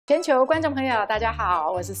全球观众朋友，大家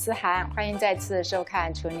好，我是思涵，欢迎再次收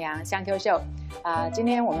看《厨娘香 Q 秀》。今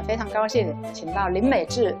天我们非常高兴请到林美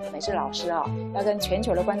智老师哦，要跟全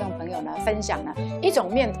球的观众朋友呢分享呢一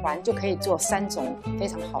种面团就可以做3种非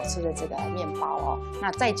常好吃的这个面包哦。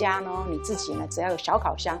那在家呢，你自己呢只要有小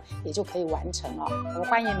烤箱也就可以完成哦。我们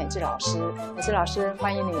欢迎美智老师，美智老师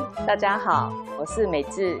欢迎你。大家好，我是美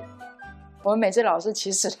智。我们美智老师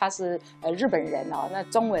其实她是日本人哦，那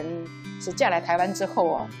中文是嫁来台湾之后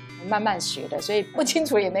哦慢慢学的，所以不清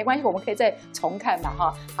楚也没关系，我们可以再重看嘛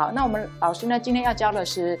哈。好，那我们老师呢今天要教的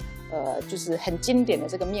是就是很经典的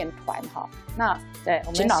这个面团哈。那对，我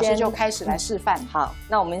们请老师就开始来示范。好，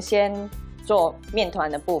那我们先做面团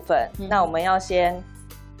的部分。那我们要先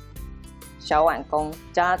小碗公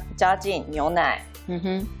加进牛奶。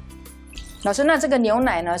老师，那这个牛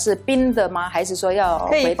奶呢是冰的吗？还是说要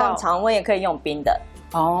可以放常温，也可以用冰的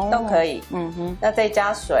哦，都可以。那再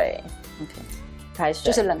加水 ，OK， 开水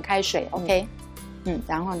就是冷开水 ，OK。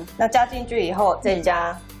然后呢？那加进去以后再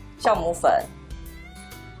加酵母粉。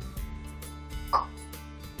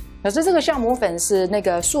老师，这个酵母粉是那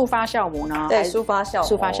个速发酵母呢？对，速发酵母。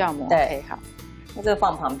速发酵母。对， OK， 好。那这个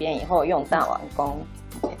放旁边以后，用大碗公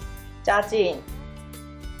 ，OK， 加进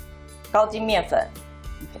高筋面粉。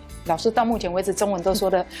老师到目前为止中文都说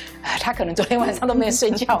的，他可能昨天晚上都没有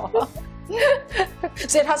睡觉，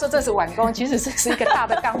所以他说这是碗公，其实是一个大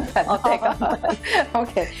的钢盆。哦，对，钢盆。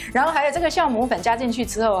OK， 然后还有这个酵母粉加进去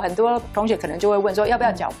之后，很多同学可能就会问说，要不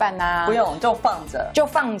要搅拌啊？不用，就放着，就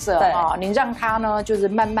放着哦。你让它呢，就是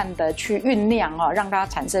慢慢的去酝酿哦，让它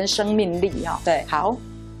产生生命力哦。对，好，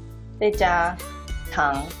再加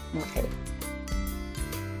糖 ，OK，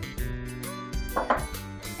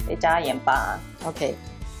 再加盐巴 ，OK。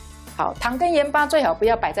好，糖跟盐巴最好不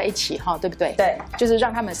要摆在一起哈，对不对？对，就是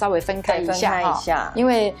让它们稍微分开一下哈，因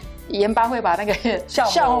为盐巴会把那个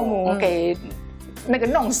酵母给那个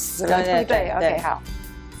弄死了，对不对 ？OK， 好，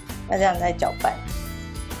那这样再搅拌。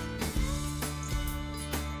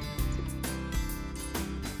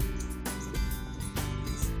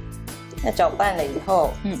那搅拌了以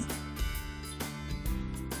后，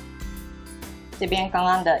这边刚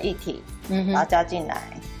刚的液体，把它加进来。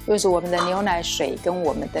就是我们的牛奶水跟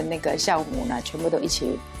我们的那个酵母呢，全部都一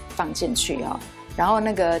起放进去哦。然后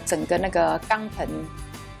那个整个那个钢盆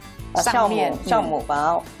上面酵母把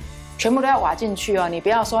它全部都要挖进去哦。你不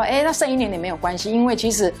要说那剩一点点没有关系，因为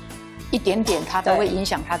其实一点点它都会影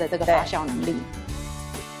响它的这个发酵能力。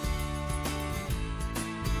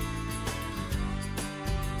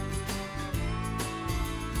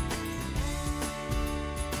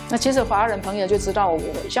那其实华人朋友就知道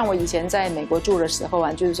像我以前在美国住的时候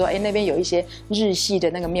啊，就是说，那边有一些日系的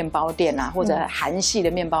那个面包店啊，或者韩系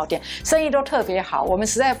的面包店，生意都特别好。我们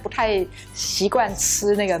实在不太习惯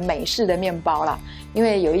吃那个美式的面包啦，因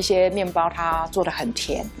为有一些面包它做得很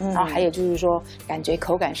甜，然后还有就是说，感觉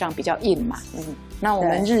口感上比较硬嘛。那我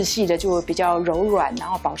们日系的就比较柔软，然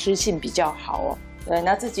后保湿性比较好哦。对，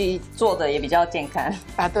那自己做的也比较健康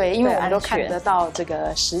啊，对，因为我们都看得到这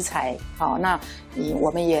个食材，好，那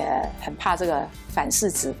我们也很怕这个反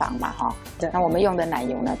式脂肪嘛，哈，对，那我们用的奶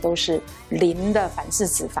油呢都是0的反式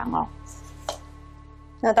脂肪哦。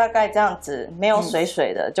那大概这样子，没有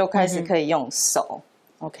水的就开始可以用手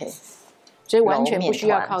 ，OK， 所以完全不需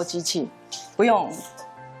要靠机器，不用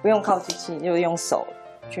靠机器，就用手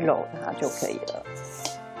去揉它就可以了。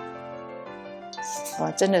哇，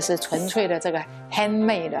真的是纯粹的这个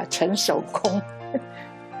handmade 的纯手工。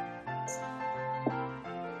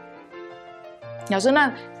老师，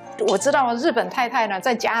那我知道日本太太呢，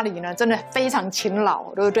在家里呢，真的非常勤劳，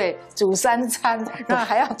对不对？煮3餐，然后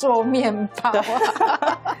还要做面包。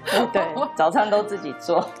对，早餐都自己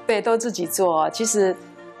做。对，都自己做。其实，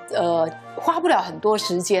花不了很多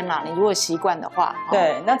时间啦。你如果习惯的话。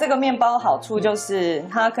对，那这个面包好处就是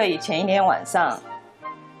它可以前一天晚上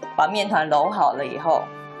把面团揉好了以后，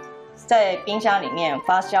在冰箱里面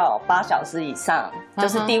发酵8小时以上，就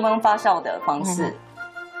是低温发酵的方式。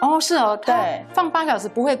哦，是哦，对，放8小时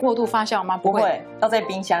不会过度发酵吗？不会，要在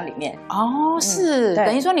冰箱里面。哦，是，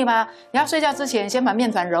等于说你要睡觉之前先把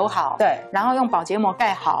面团揉好，对，然后用保洁膜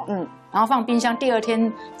盖好，然后放冰箱，第2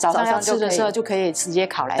天早上要吃的时候就可以直接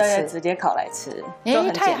烤来吃，对，直接烤来吃，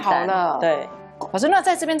太好了，对。老师，那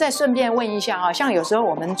在这边再顺便问一下啊，像有时候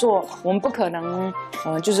我们不可能，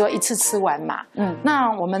就是说一次吃完嘛，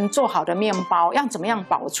那我们做好的面包要怎么样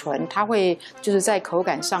保存？它会就是在口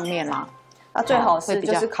感上面啦，最好是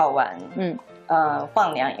就是烤完，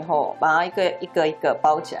放凉以后，把它一个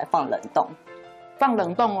包起来放冷冻。放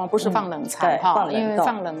冷冻哦，不是放冷藏哈，因为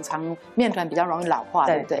放冷藏面团比较容易老化，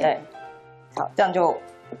对不对？对。好，这样就，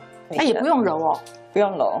它也不用揉哦，不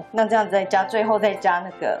用揉。那这样最后再加那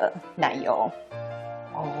个奶油。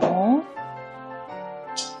哦。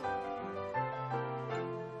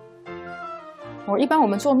一般我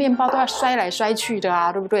们做面包都要摔来摔去的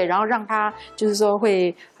啊，对不对？然后让它就是说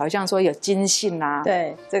会好像说有筋性啊。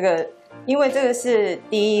对，这个因为这个是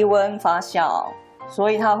低温发酵，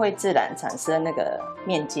所以它会自然产生那个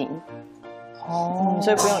面筋。哦，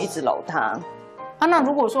所以不用一直揉它。啊，那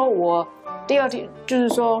如果说我第二天就是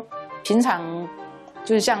说平常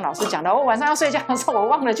就是像老师讲的，我晚上要睡觉的时候我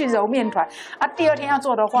忘了去揉面团啊，第二天要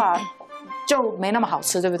做的话。就没那么好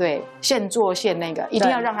吃，对不对？现做现那个，一定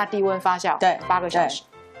要让它低温发酵，对，8个小时。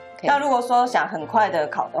那如果说想很快的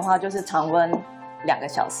烤的话，就是常温2个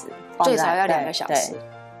小时，最少要2个小时。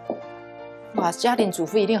哇，家庭主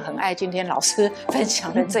妇一定很爱今天老师分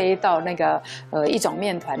享的这一道那个一种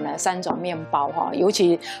面团呢，3种面包哈，尤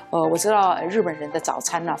其我知道日本人的早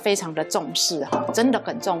餐呢非常的重视哈，真的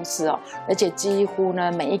很重视哦，而且几乎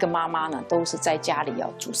呢每一个妈妈呢都是在家里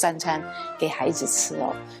煮3餐给孩子吃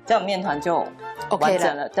哦，这种面团就 OK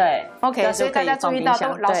了，对 ，OK， 所以大家注意到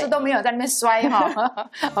老师都没有在那边摔哈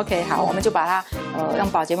，OK， 好，我们就把它用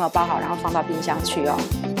保鲜膜包好，然后放到冰箱去哦，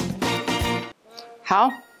好。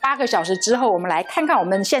8个小时之后，我们来看看我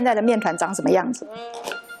们现在的面团长什么样子。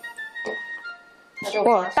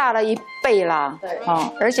哇，大了1倍啦！对，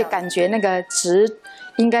哦，而且感觉那个值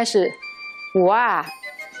应该是，哇，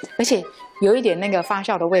而且有一点那个发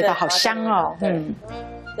酵的味道，好香哦。嗯，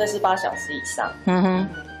这是8小时以上。嗯哼，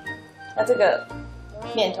那这个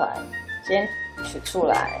面团先取出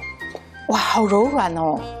来。哇，好柔软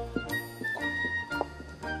哦。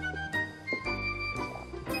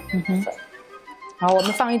嗯哼。好，我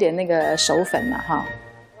们放一点那个手粉嘛，哈。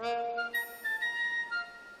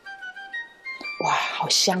哇，好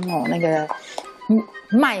香哦，那个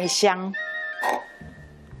麦香。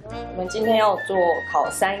我们今天要做烤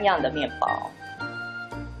3样的面包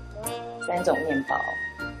，3种面包。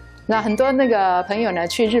那很多那个朋友呢，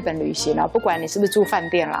去日本旅行啊，不管你是不是住饭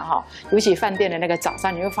店啦，哈，尤其饭店的那个早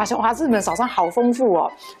餐，你会发现哇，日本早餐好丰富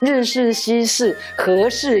哦，日式、西式、和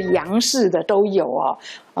式、洋式的都有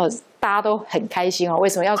哦，大家都很开心哦。为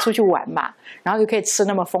什么要出去玩嘛？然后就可以吃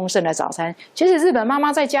那么丰盛的早餐。其实日本妈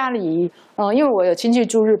妈在家里，因为我有亲戚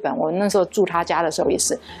住日本，我那时候住他家的时候也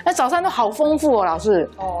是，那早餐都好丰富哦，老师。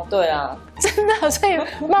哦，对啊，真的，所以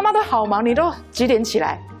妈妈都好忙。你都几点起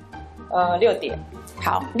来？6点。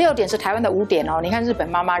好，6点是台湾的5点哦。你看日本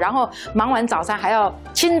妈妈，然后忙完早餐还要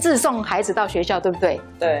亲自送孩子到学校，对不对？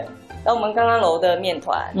对。那我们刚刚揉的面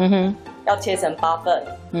团，要切成8份，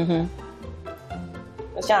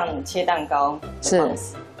就像切蛋糕的方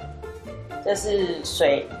式。这是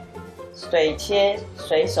水切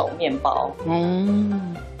水手面包，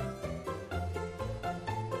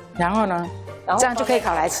然后呢，这样就可以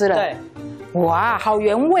烤来吃了。对。哇，好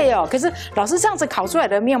原味哦！可是老师这样子烤出来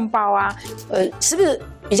的面包啊，是不是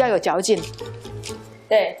比较有嚼劲？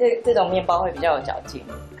对，这种面包会比较有嚼劲。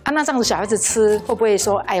啊，那这样子小孩子吃会不会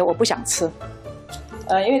说，哎，我不想吃？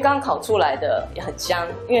因为刚刚烤出来的也很香，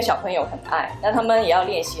因为小朋友很爱，那他们也要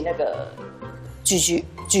练习那个咀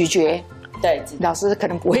嚼。对，老师可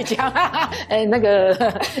能不会讲，那个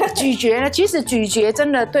咀嚼呢，其实咀嚼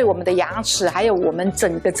真的对我们的牙齿，还有我们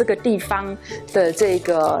整个这个地方的这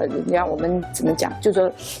个，你看我们怎么讲，就是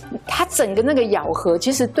说它整个那个咬合，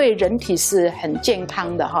其实对人体是很健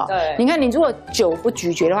康的哈。对，你看你如果久不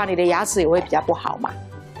咀嚼的话，你的牙齿也会比较不好嘛，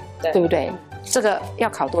对不对？这个要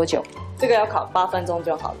烤多久？这个要烤8分钟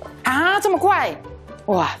就好了。啊，这么快？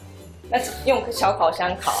哇！那用小烤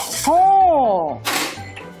箱烤。哦。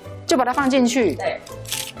就把它放进去，对，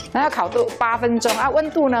然后烤多8分钟啊，温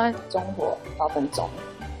度呢？中火8分钟。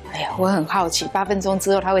哎呀，我很好奇，8分钟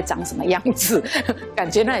之后它会长什么样子？感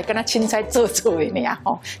觉那也跟它青菜做一样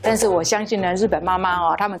哦。但是我相信呢，日本妈妈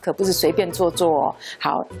哦，他们可不是随便做哦。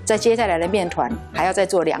好，在接下来的面团还要再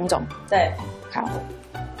做2种。对，好。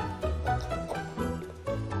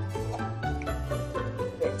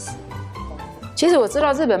其实我知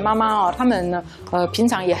道日本妈妈哦，他们呢，平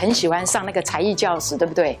常也很喜欢上那个才艺教室，对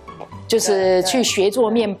不对？就是去学做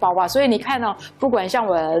面包啊。所以你看哦，不管像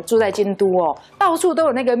我住在京都哦，到处都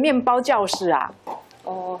有那个面包教室啊。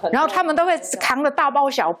哦。然后他们都会扛着大包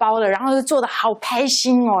小包的，然后做的好开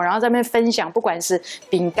心哦，然后在那边分享，不管是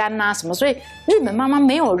饼干啊什么。所以日本妈妈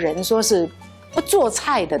没有人说是不做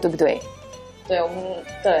菜的，对不对？对，我们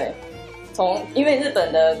对。因为日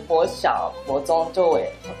本的国小、国中就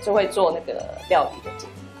会做那个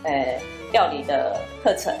料理的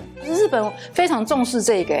课程。日本非常重视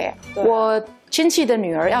这个耶。我亲戚的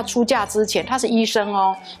女儿要出嫁之前，她是医生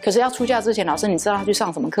哦，可是要出嫁之前，老师你知道她去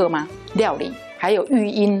上什么课吗？料理，还有育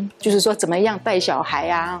婴，就是说怎么样带小孩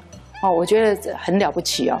啊。哦，我觉得很了不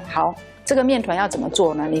起哦。好，这个面团要怎么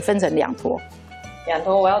做呢？你分成2坨。2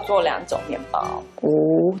坨，我要做2种面包。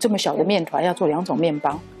哦，这么小的面团要做2种面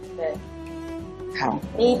包。对。好，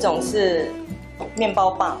第一种是面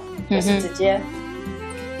包棒，就是直接，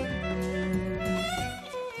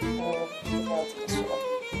这个要怎么说？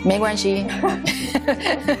没关系，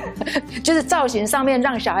就是造型上面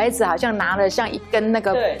让小孩子好像拿了像一根那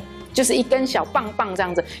个，对，就是一根小棒棒这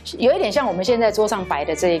样子，有一点像我们现在桌上摆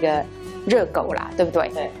的这个热狗啦，对不对？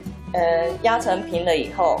对，压成平了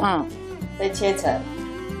以后，再切成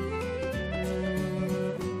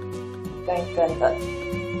一根一根的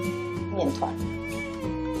面团。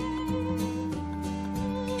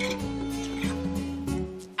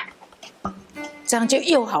这样就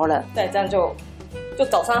又好了。对，这样就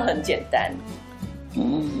早上很简单。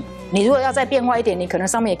你如果要再变化一点，你可能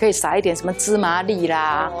上面也可以撒一点什么芝麻粒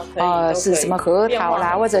啦，是什么核桃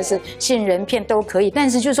啦，或者是杏仁片都可以。但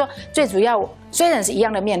是就是说，最主要虽然是一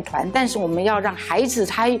样的面团，但是我们要让孩子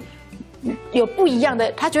他有不一样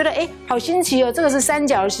的，他觉得好新奇哦，这个是三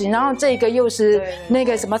角形，然后这个又是那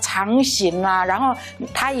个什么长形啦，然后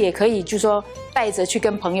他也可以就是说带着去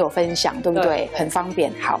跟朋友分享，对不对？很方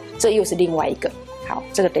便。好，这又是另外一个。好，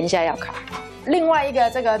这个等一下要烤。另外一个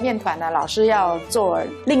这个面团呢，老师要做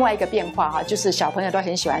另外一个变化哈，就是小朋友都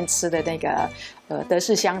很喜欢吃的那个德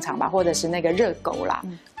式香肠吧，或者是那个热狗啦。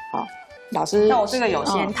好，老师，那我这个有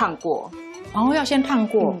先烫过，要先烫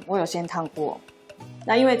过。我有先烫过。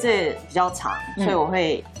那因为这比较长，所以我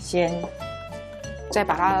会先再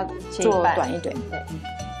把它做短一点。对。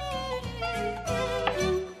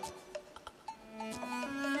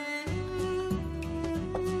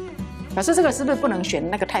老师，这个是不是不能选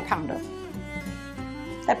那个太胖的？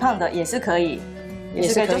太胖的也是可以，也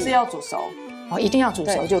是可以，就是要煮熟。一定要煮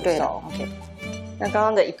熟就对了。OK。那刚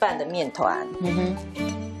刚的一半的面团，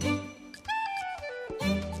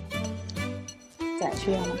再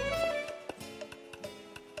需要吗？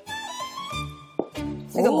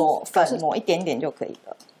那个粉抹一点点就可以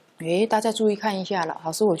了。大家注意看一下了，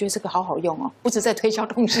老师，我觉得这个好好用哦，不止在推销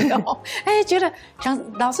东西哦。觉得想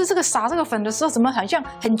老师这个撒这个粉的时候，怎么好像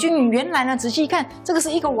很均匀？原来呢，仔细一看，这个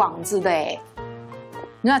是一个网子的哎。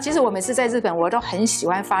那其实我每次在日本，我都很喜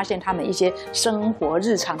欢发现他们一些生活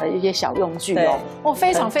日常的一些小用具哦，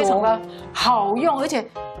非常非常的好用，而且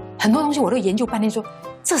很多东西我都研究半天，说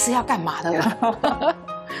这是要干嘛的？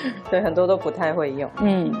对，很多都不太会用。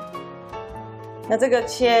那这个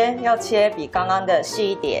要切比刚刚的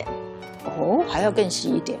细一点还要更细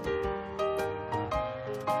一点。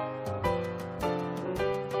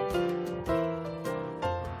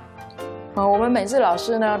我们美智老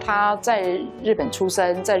师呢，他在日本出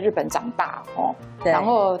生，在日本长大然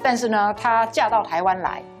后但是呢，他嫁到台湾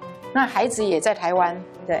来，那孩子也在台湾。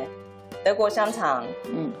对，德国香肠，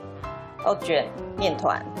要卷面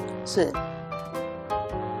团，是，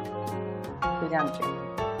就这样卷。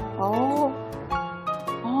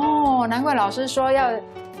难怪老师说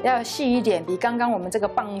要细一点，比刚刚我们这个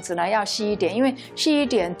棒子呢要细一点，因为细一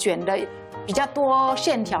点卷的比较多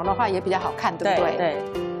线条的话也比较好看，对不对？对。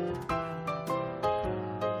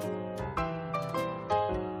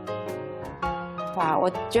哇，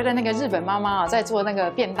我觉得那个日本妈妈在做那个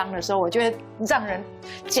便当的时候，我觉得让人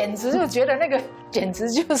简直就觉得那个简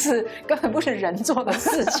直就是根本不是人做的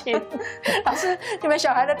事情。老师，你们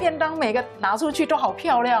小孩的便当每个拿出去都好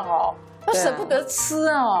漂亮哦，都舍不得吃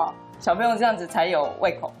哦。小朋友这样子才有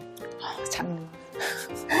胃口。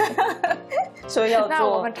所以要做。那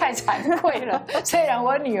我们太惭愧了。虽然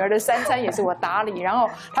我女儿的3餐也是我打理，然后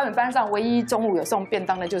他们班上唯一中午有送便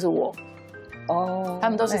当的就是我。他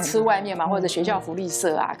们都是吃外面嘛，或者学校福利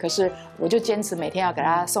社啊。可是我就坚持每天要给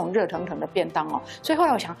他送热腾腾的便当哦。所以后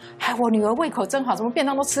来我想，我女儿胃口真好，怎么便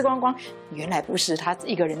当都吃光光？原来不是她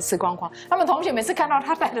一个人吃光光，他们同学每次看到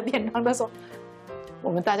她带的便当都说，我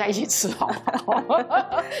们大家一起吃好不好？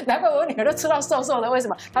难怪我女儿都吃到瘦瘦的，为什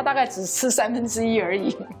么？她大概只吃1/3而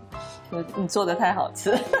已。你做的太好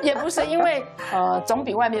吃。也不是因为总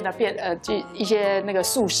比外面的就一些那个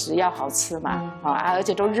素食要好吃嘛，而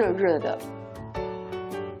且都热热的。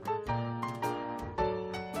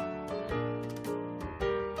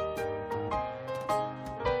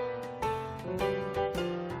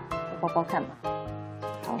包包看吧。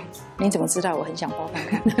好，你怎么知道我很想包看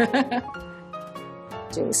看？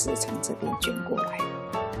就是从这边卷过来。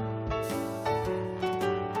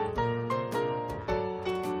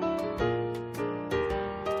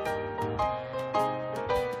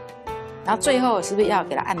然后最后是不是要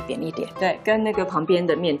给它按扁一点？对，跟那个旁边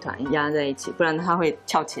的面团压在一起，不然它会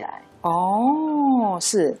翘起来。哦，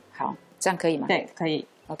是，好，这样可以吗？对，可以。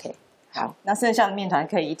OK， 好，那剩下的面团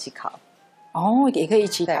可以一起烤。也可以一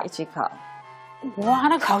起烤，一起烤。哇，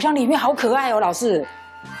那烤箱里面好可爱哦，老师，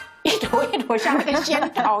一朵一朵像那个仙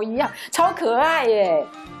桃一样，超可爱耶。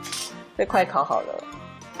这快烤好了。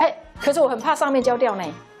可是我很怕上面焦掉呢。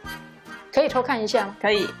可可以偷看一下吗？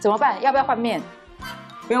可以。怎么办？要不要换面？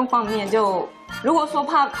不用放面，就如果说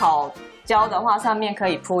怕烤焦的话，上面可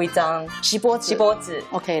以铺一张锡箔纸。锡箔纸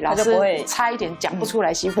 ，OK， 老师差一点讲不出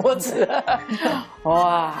来锡箔纸。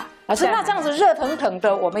哇，老师，那这样子热腾腾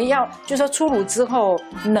的，我们要就说出炉之后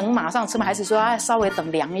能马上吃吗？还是说稍微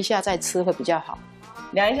等凉一下再吃会比较好？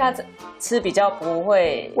凉一下吃比较不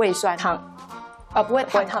会胃酸烫。不会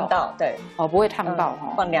烫到，对，不会烫到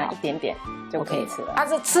哈，放凉一点点就可以吃了。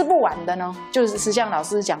这吃不完的呢，就是像老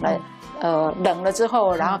师讲的，冷了之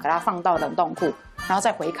后，然后给它放到冷冻库，然后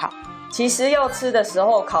再回烤。其实要吃的时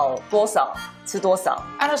候烤多少吃多少。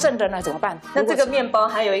那剩的呢怎么办？那这个面包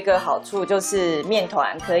还有一个好处就是面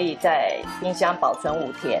团可以在冰箱保存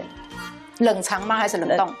5天。冷藏吗？还是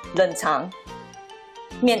冷冻？冷藏。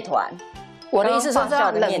面团。我的意思说是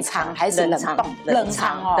要冷藏还是冷冻？冷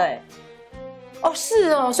藏哦。对。是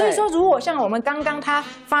哦，所以说如果像我们刚刚它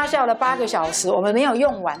发酵了8个小时，我们没有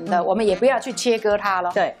用完的，我们也不要去切割它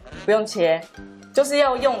了。对，不用切，就是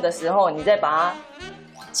要用的时候你再把它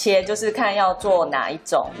切，就是看要做哪一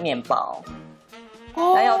种面包，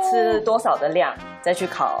那要吃多少的量再去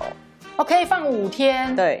烤。可以放5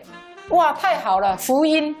天。对，哇，太好了，福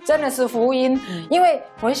音，真的是福音。因为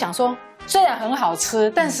我就想说，虽然很好吃，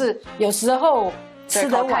但是有时候。吃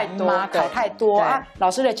得完吗？烤太多啊！老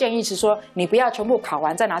师的建议是说，你不要全部烤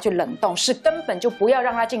完再拿去冷冻，是根本就不要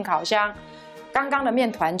让它进烤箱。刚刚的面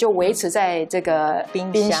团就维持在这个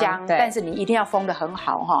冰箱，但是你一定要封得很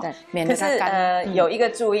好哈，免得它干。有一个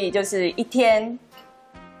注意就是1天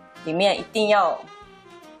里面一定要，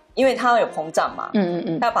因为它有膨胀嘛，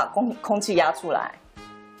要把空气压出来。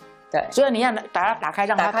对，所以你要把它打开，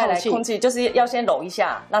让它透气。空气就是要先揉一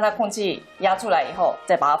下，让它空气压出来以后，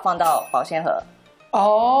再把它放到保鲜盒。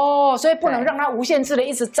所以不能让它无限制的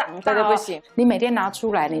一直长大，对，不行。你每天拿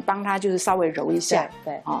出来，你帮它就是稍微揉一下，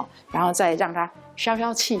对，然后再让它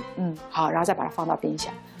消气，好，然后再把它放到冰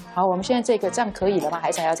箱。好，我们现在这个这样可以了吗？还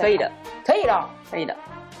是还要再？可以的，可以了，可以的。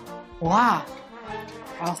哇，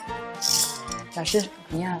好，老师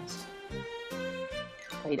你要，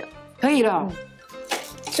可以的，可以了。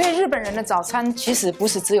所以日本人的早餐其实不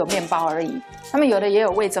是只有面包而已，他们有的也有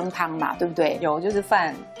味噌汤嘛，对不对？有，就是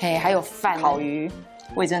饭，还有饭、烤鱼、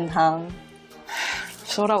味噌汤。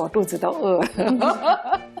说到我肚子都饿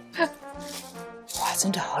了。哇，真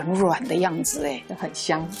的很软的样子哎，很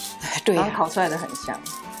香。对呀，烤出来的很香。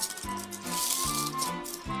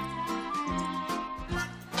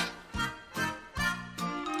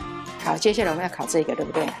好，接下来我们要烤这个，对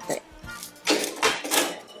不对？对。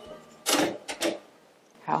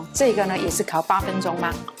好，这个呢也是烤8分钟吗？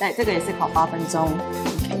对，这个也是烤8分钟。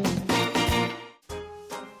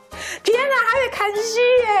天哪，还会看戏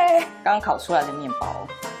耶！刚烤出来的面包，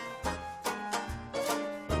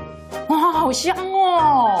哇，好香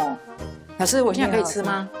哦！老师，我现在可以吃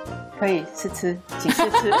吗？可以，吃，请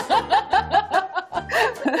吃。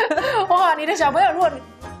哇，你的小朋友如果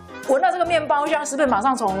闻到这个面包香，是不是马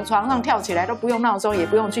上从床上跳起来，都不用闹钟，也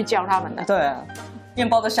不用去叫他们了？对啊，面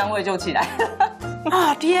包的香味就起来。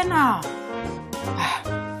啊，天哪！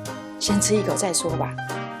先吃一口再说吧。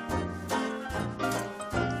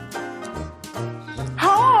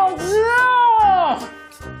好好吃哦！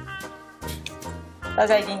大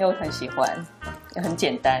家一定都很喜欢，也很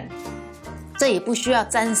简单。这也不需要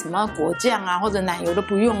沾什么果酱啊，或者奶油都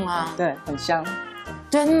不用啊。对，很香。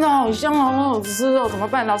真的好香哦，好好吃哦！怎么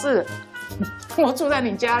办，老师？我住在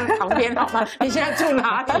你家旁边好吗？你现在住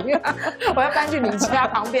哪里啊？我要搬去你家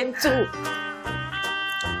旁边住。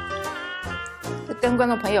跟观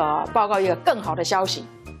众朋友报告一个更好的消息，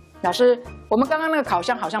老师，我们刚刚那个烤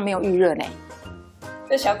箱好像没有预热呢。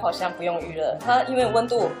这小烤箱不用预热，它因为温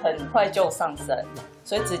度很快就上升，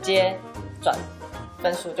所以直接转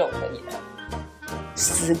分数就可以了。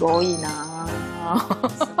すごいな。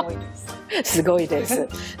すごいです，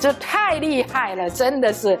这太厉害了，真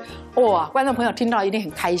的是哇！观众朋友听到一定很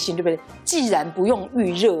开心，对不对？既然不用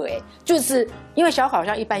预热，就是因为小烤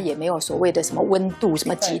箱一般也没有所谓的什么温度、什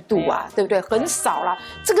么几度啊，对不对？很少啦，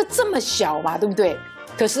这个这么小嘛，对不对？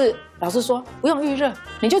可是老师说不用预热，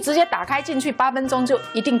你就直接打开进去，8分钟就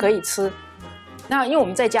一定可以吃。那因为我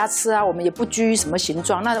们在家吃啊，我们也不拘什么形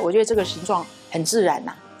状，那我觉得这个形状很自然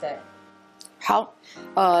呐。对，好。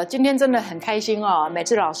今天真的很开心哦！美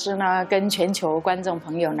智老师呢，跟全球观众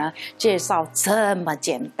朋友呢介绍这么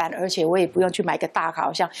简单，而且我也不用去买个大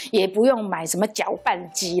烤箱，也不用买什么搅拌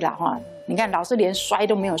机了哈。你看，老师连摔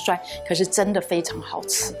都没有摔，可是真的非常好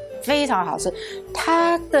吃，非常好吃。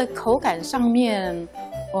它的口感上面，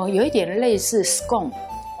有一点类似 scone，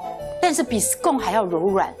 但是比 scone 还要柔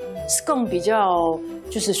软。scone 比较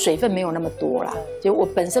就是水分没有那么多啦。就我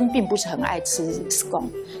本身并不是很爱吃 scone，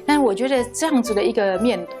 但我觉得这样子的一个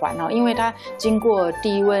面团哦，因为它经过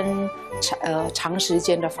低温长时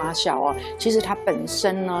间的发酵哦，其实它本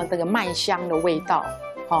身呢这个麦香的味道。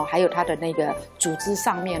哦，还有它的那个组织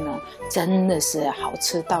上面呢，真的是好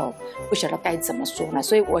吃到不晓得该怎么说呢。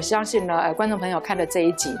所以我相信呢，观众朋友看了这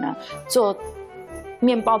一集呢，做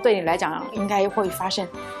面包对你来讲应该会发现，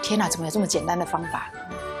天哪，怎么有这么简单的方法？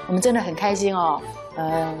我们真的很开心哦。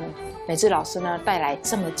美智老师呢带来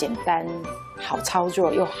这么简单、好操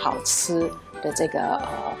作又好吃的这个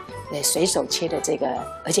随手切的这个，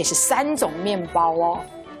而且是3种面包哦。